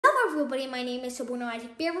everybody, my name is Sabrina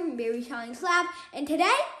Isaac Beer from Berry Science Lab, and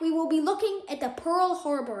today we will be looking at the Pearl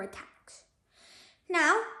Harbor attacks.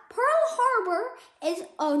 Now, Pearl Harbor is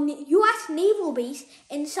a U.S. naval base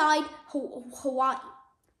inside Hawaii.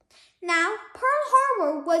 Now, Pearl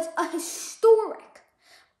Harbor was a historic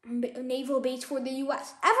naval base for the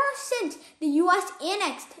U.S. Ever since the U.S.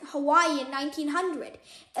 annexed Hawaii in 1900,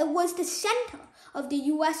 it was the center of the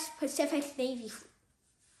U.S. Pacific Navy fleet.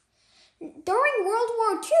 During World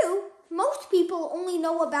War II, most people only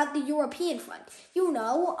know about the European front. You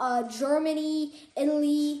know, Germany,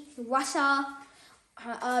 Italy, Russia,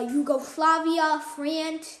 Yugoslavia,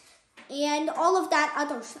 France, and all of that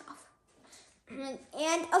other stuff.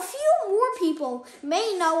 And a few more people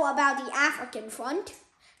may know about the African front.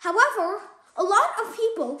 However, a lot of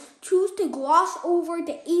people choose to gloss over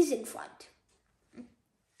the Asian front.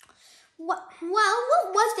 Well,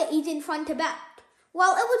 what was the Asian front about?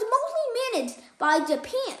 Well, it was mostly managed by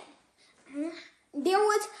Japan. There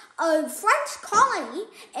was a French colony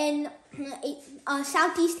in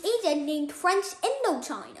Southeast Asia named French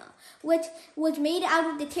Indochina, which was made out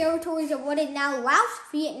of the territories of what is now Laos,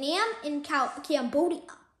 Vietnam, and Cambodia.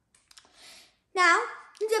 Now,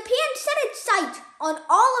 Japan set its sights on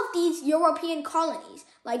all of these European colonies,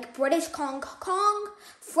 like British Hong Kong,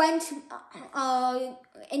 French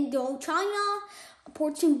Indochina,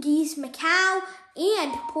 Portuguese Macau,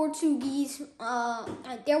 and Portuguese,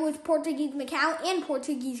 there was Portuguese Macau and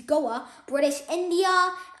Portuguese Goa, British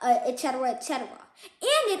India, etc., etc.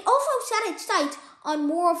 And it also set its sights on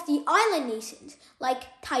more of the island nations, like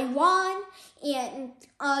Taiwan, and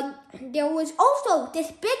there was also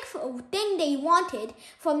this big thing they wanted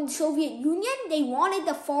from the Soviet Union. They wanted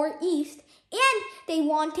the Far East, and they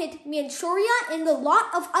wanted Manchuria and a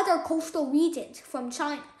lot of other coastal regions from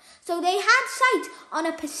China. So they had sights on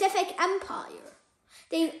a Pacific empire.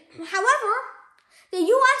 However, the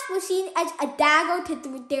U.S. was seen as a dagger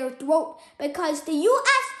to their throat because the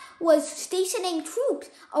U.S. was stationing troops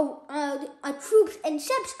and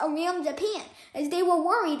ships around Japan, as they were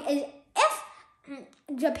worried as if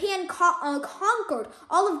Japan conquered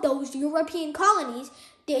all of those European colonies,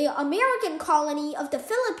 the American colony of the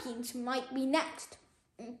Philippines might be next.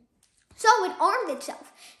 So it armed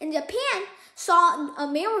itself, and Japan saw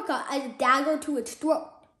America as a dagger to its throat.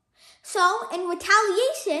 So, in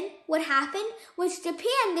retaliation, what happened was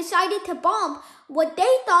Japan decided to bomb what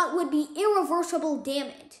they thought would be irreversible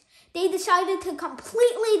damage. They decided to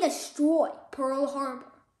completely destroy Pearl Harbor.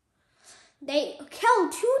 They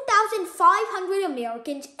killed 2,500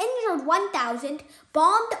 Americans, injured 1,000,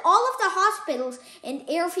 bombed all of the hospitals and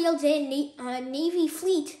airfields and Navy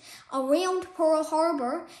fleets around Pearl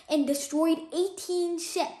Harbor, and destroyed 18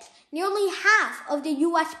 ships, nearly half of the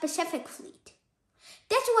U.S. Pacific Fleet.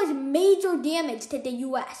 This was major damage to the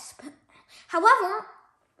U.S. However,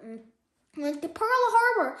 the Pearl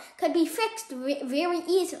Harbor could be fixed very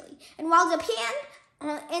easily, and while Japan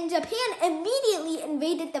immediately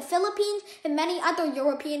invaded the Philippines and many other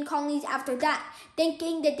European colonies after that,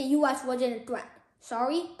 thinking that the U.S. wasn't a threat.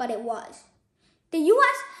 Sorry, but it was. The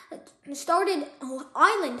U.S. started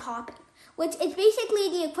island hopping, which is basically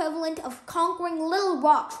the equivalent of conquering little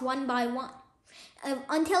rocks one by one,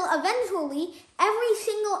 until eventually every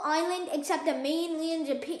single island except the mainland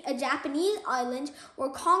Japanese islands were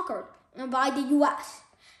conquered by the U.S.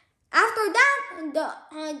 After that,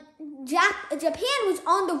 Japan was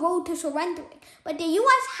on the road to surrendering, but the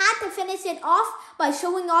U.S. had to finish it off by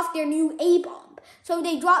showing off their new A-bomb. So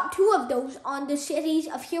they dropped 2 of those on the cities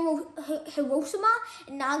of Hiroshima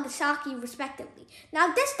and Nagasaki, respectively.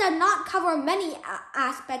 Now, this does not cover many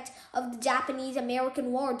aspects of the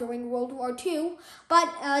Japanese-American War during World War II, but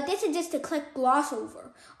this is just a quick gloss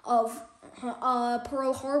over of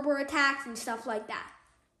Pearl Harbor attacks and stuff like that.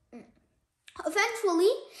 Eventually,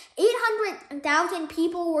 800,000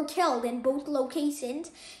 people were killed in both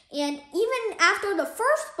locations, and even after the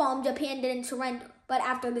first bomb, Japan didn't surrender, but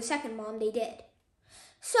after the second bomb, they did.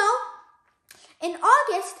 So, in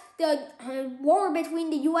August, the war between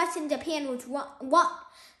the U.S. and Japan was won.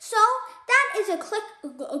 So, that is a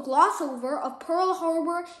gloss over of Pearl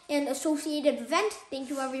Harbor and associated events. Thank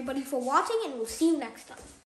you, everybody, for watching, and we'll see you next time.